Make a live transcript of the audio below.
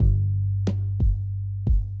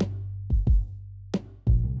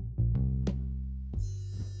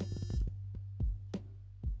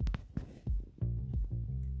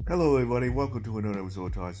Hello, everybody. Welcome to another episode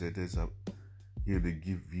of Todd Said This. I'm here to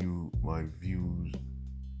give you my views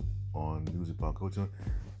on music pop culture.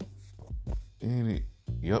 And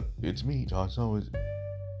it's me, Todd Summers,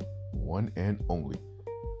 one and only.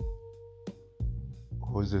 Of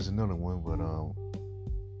course, there's another one, but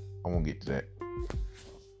I won't get to that.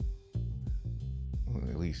 Well,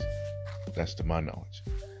 at least that's to my knowledge.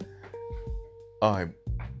 I'm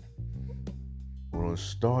going to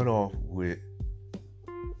start off with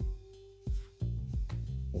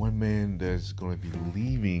one man that's going to be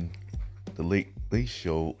leaving the Late Late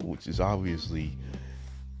Show, which is obviously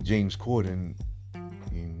James Corden.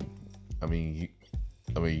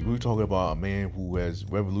 We're talking about a man who has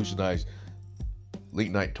revolutionized late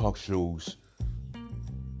night talk shows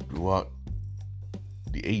throughout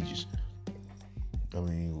the ages.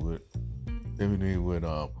 With everything with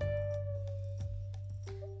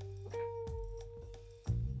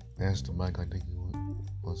Master Mike, I think it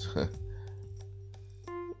was.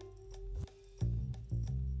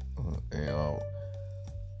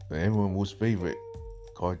 And everyone's most favorite,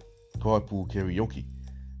 Carpool Karaoke.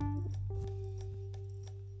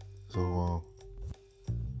 So,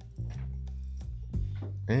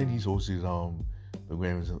 and he's hosted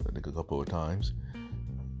programs a couple of times,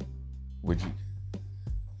 which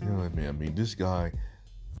you know what I mean. This guy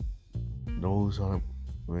knows how to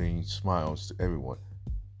bring smiles to everyone.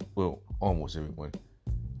 Well, almost everyone.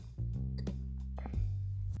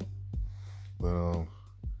 But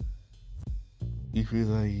he feels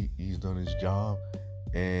like he's done his job,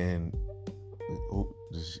 and we hope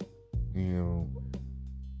this,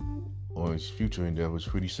 on his future endeavors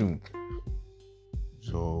pretty soon.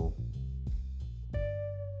 So,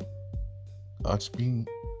 Godspeed,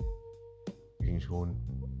 James Corden.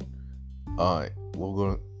 Alright, we're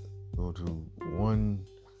gonna go to one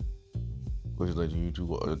question like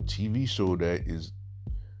YouTube, a TV show that is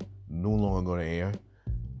no longer gonna air,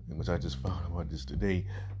 which I just found about this today.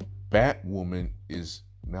 Batwoman is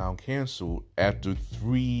now canceled after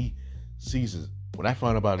 3 seasons. When I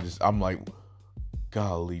found about this, I'm like,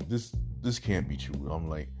 golly, this can't be true. I'm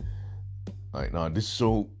like, nah, this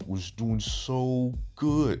show was doing so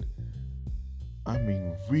good. I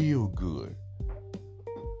mean, real good.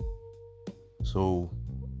 So,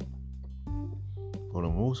 for the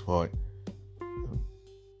most part,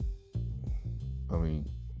 when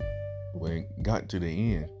it got to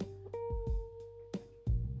the end,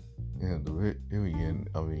 and the very end,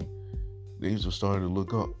 they just started to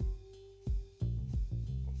look up.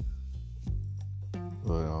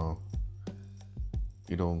 But,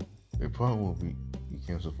 it probably won't be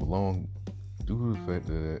canceled for long due to the fact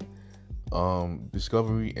that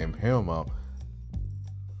Discovery and Paramount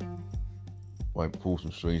might pull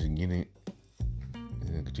some strings and get it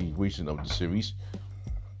in a continuation of the series.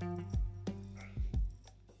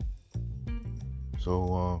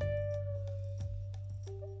 So,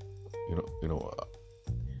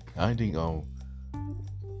 I think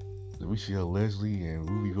Alicia Leslie and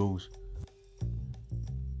Ruby Rose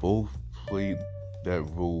both played that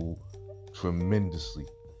role tremendously.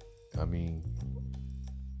 When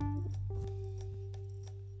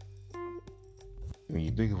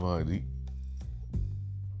you think about it,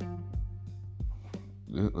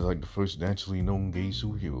 they're like the first naturally known gay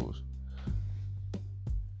superheroes.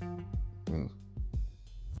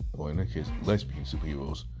 Or in that case, lesbian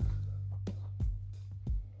superheroes.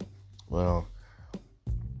 Well,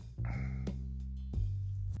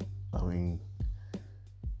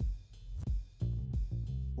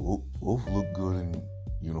 both look good in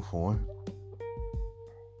uniform.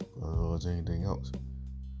 Or anything else.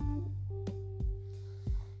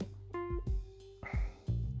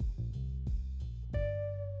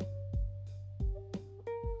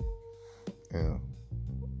 Yeah.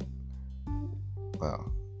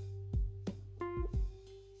 Wow.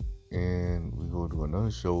 And we go to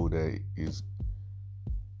another show that is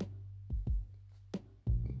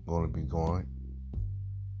going to be gone,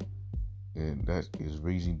 and that is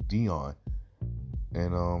Raising Dion.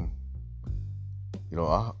 And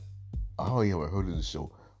I hardly ever heard of the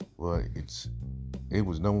show, but it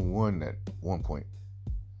was number one at one point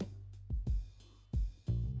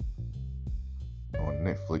on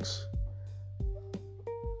Netflix.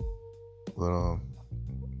 But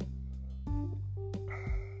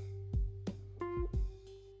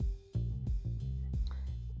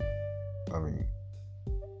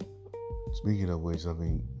speaking of which,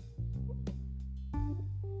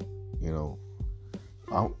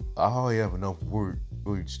 I hardly have enough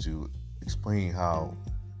words to explain how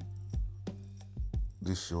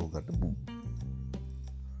this show got the boot.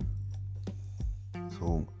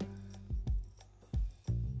 So,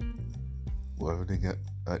 whatever they got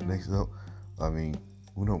next up, who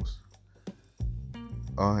knows?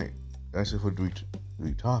 All right, that's it for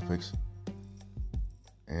three topics.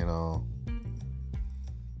 And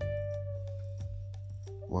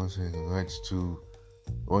once again, I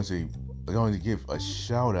want to give a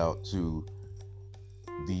shout out to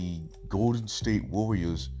the Golden State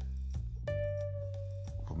Warriors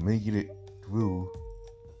for making it through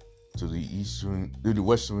to the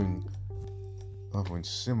Western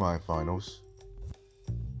Conference semifinals,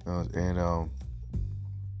 and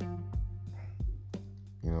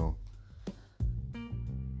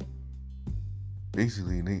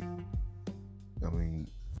basically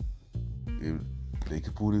if they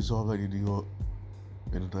could pull this off like they did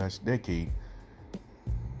in the last decade,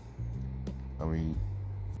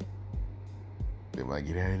 they might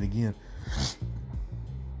get at it again.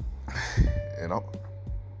 And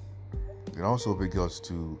also because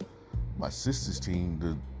to my sister's team,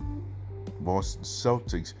 the Boston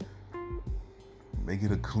Celtics,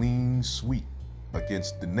 making a clean sweep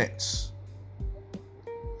against the Nets.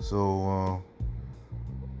 So,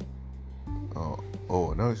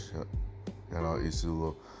 another shout out is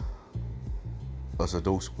to us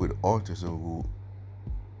adults with autism,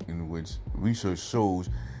 in which research shows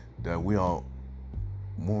that we are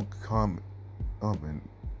more common,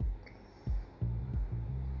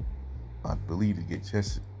 I believe, to get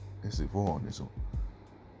tested for on this one.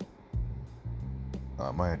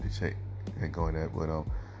 I might have to check on that, but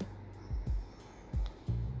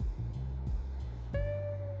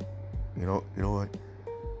you know what?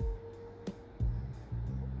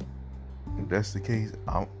 If that's the case,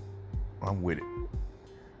 I'm with it.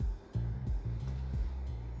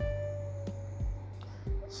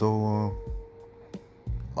 So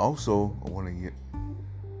also I want to give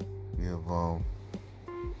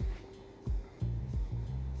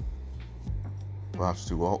props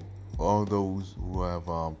to all those who have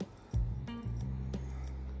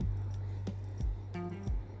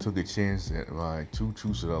took a chance at my 2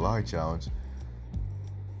 Truths and a Lie challenge,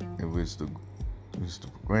 in which the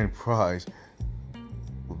grand prize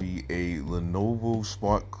will be a Lenovo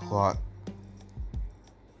Smart Clock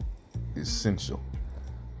Essential.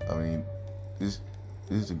 This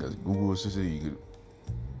thing got Google Assistant. You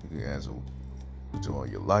can answer on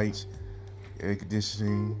your lights, air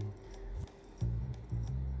conditioning,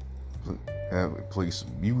 play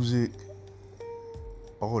some music,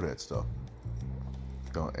 all that stuff.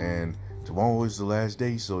 And tomorrow is the last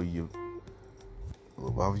day, so if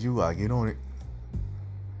I was you, I get on it.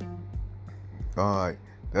 Alright,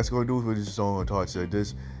 that's going to do it for this song on Talk Said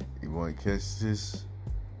This. If you want to catch this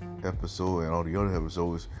episode and all the other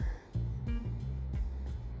episodes, you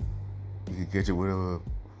can catch it wherever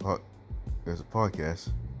there's a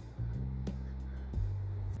podcast.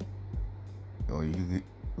 You can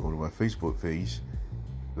go to my Facebook page,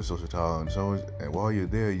 The Social Tolerance Zones, and while you're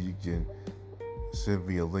there, you can send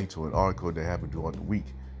me a link to an article that happened throughout the week.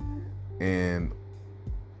 And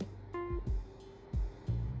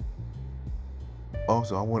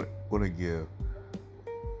also, I want to give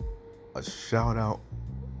a shout out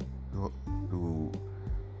to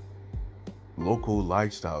local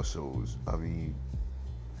lifestyle shows. I've been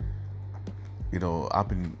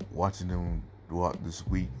watching them throughout this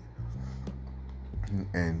week,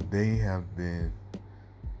 and they have been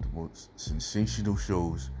the most sensational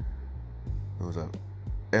shows I've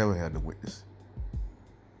ever had to witness.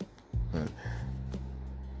 And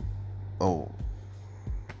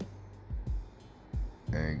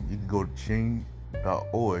you can go to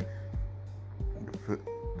change.org to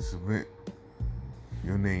submit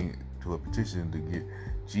your name to a petition to get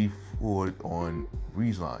G Ford on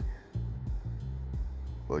Breezeline.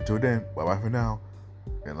 But until then, bye-bye for now.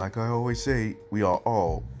 And like I always say, we are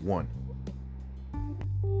all one.